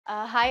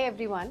Hi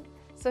everyone.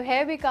 So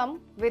here we come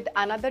with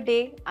another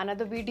day,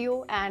 another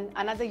video and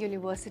another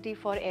university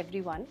for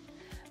everyone.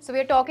 So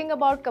we are talking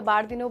about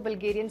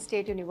Kabardino-Balkarian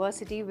State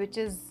University, which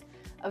is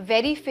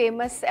very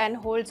famous and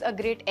holds a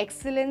great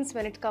excellence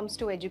when it comes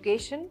to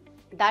education,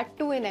 that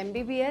too in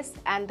MBBS,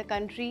 and the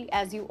country,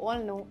 as you all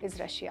know, is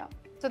Russia.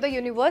 So the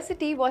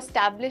university was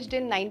established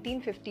in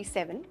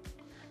 1957.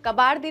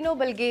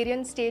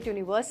 Kabardino-Balkarian State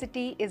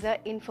University is an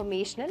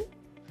informational,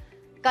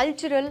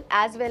 cultural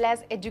as well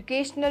as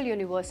educational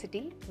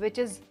university which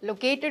is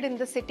located in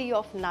the city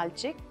of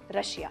Nalchik,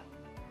 Russia.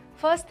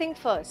 First thing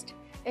first,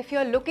 if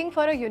you're looking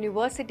for a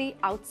university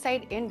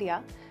outside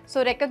India,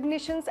 so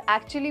recognitions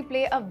actually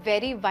play a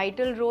very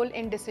vital role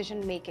in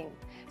decision making.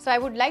 So I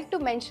would like to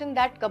mention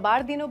that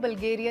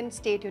Kabardino-Balkarian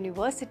State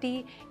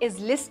University is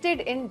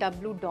listed in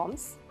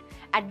WDOMS.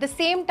 At the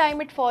same time,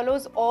 it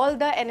follows all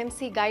the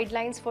NMC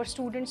guidelines for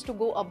students to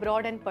go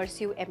abroad and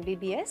pursue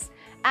MBBS,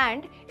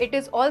 and it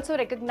is also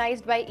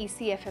recognized by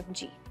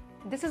ECFFG.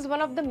 This is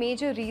one of the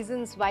major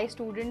reasons why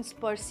students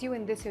pursue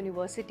in this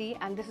university,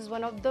 and this is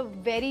one of the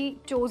very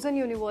chosen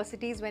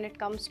universities when it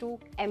comes to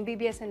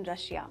MBBS in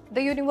Russia.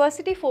 The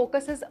university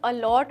focuses a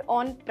lot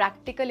on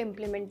practical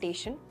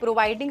implementation,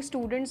 providing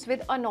students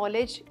with a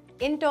knowledge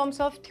in terms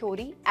of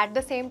theory, at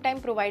the same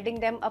time providing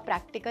them a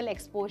practical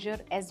exposure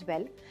as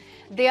well.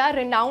 They are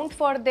renowned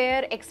for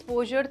their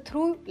exposure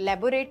through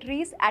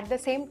laboratories, at the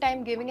same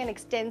time giving an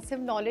extensive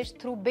knowledge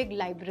through big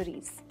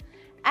libraries.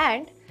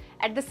 And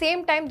at the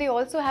same time, they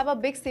also have a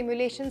big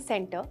simulation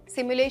center.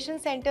 Simulation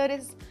center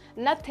is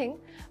nothing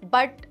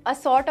but a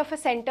sort of a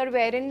center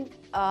wherein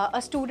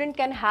a student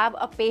can have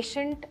a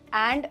patient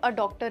and a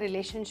doctor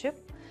relationship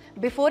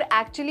before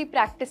actually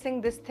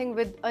practicing this thing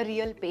with a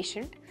real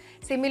patient.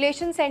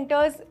 Simulation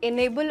centers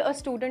enable a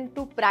student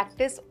to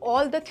practice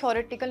all the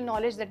theoretical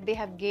knowledge that they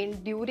have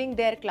gained during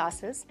their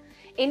classes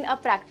in a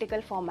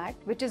practical format,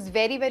 which is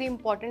very, very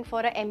important for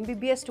an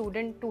MBBS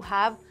student to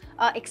have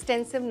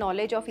extensive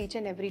knowledge of each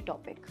and every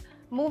topic.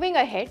 Moving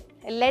ahead,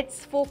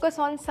 let's focus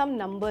on some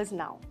numbers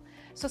now.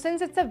 So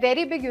since it's a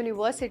very big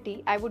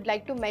university, I would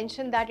like to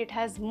mention that it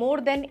has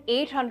more than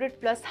 800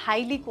 plus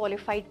highly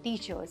qualified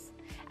teachers.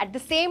 At the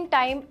same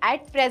time,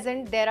 at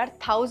present, there are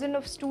thousands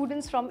of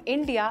students from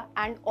India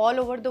and all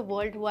over the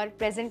world who are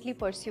presently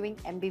pursuing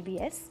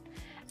MBBS.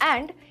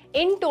 And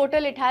in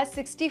total, it has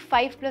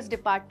 65 plus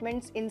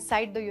departments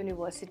inside the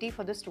university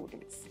for the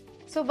students.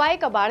 So why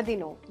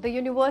Kabardino? The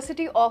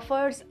university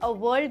offers a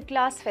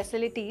world-class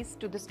facilities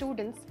to the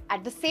students.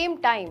 At the same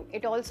time,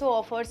 it also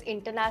offers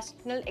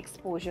international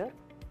exposure.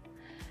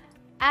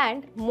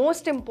 And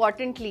most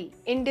importantly,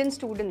 Indian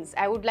students,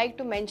 I would like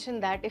to mention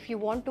that if you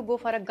want to go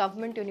for a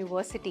government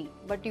university,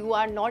 but you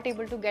are not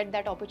able to get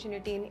that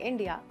opportunity in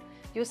India,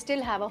 you still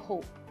have a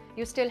hope,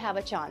 you still have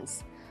a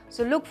chance.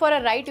 So look for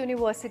a right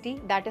university,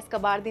 that is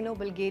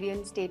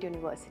Kabardino-Balkarian State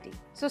University.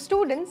 So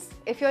students,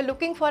 if you're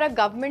looking for a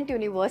government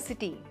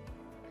university,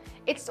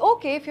 it's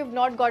okay if you've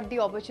not got the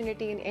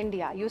opportunity in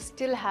India, you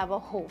still have a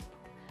hope.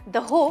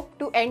 The hope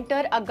to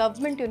enter a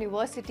government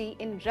university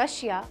in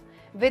Russia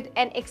with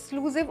an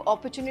exclusive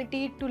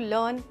opportunity to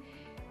learn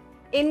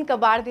in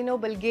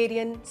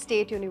Kabardino-Balkarian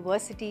State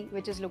University,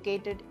 which is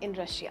located in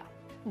Russia.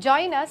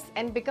 Join us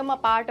and become a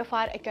part of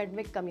our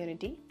academic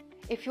community.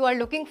 If you are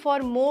looking for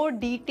more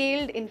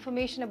detailed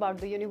information about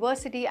the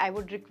university, I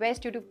would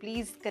request you to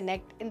please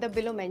connect in the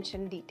below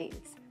mentioned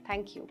details.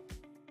 Thank you.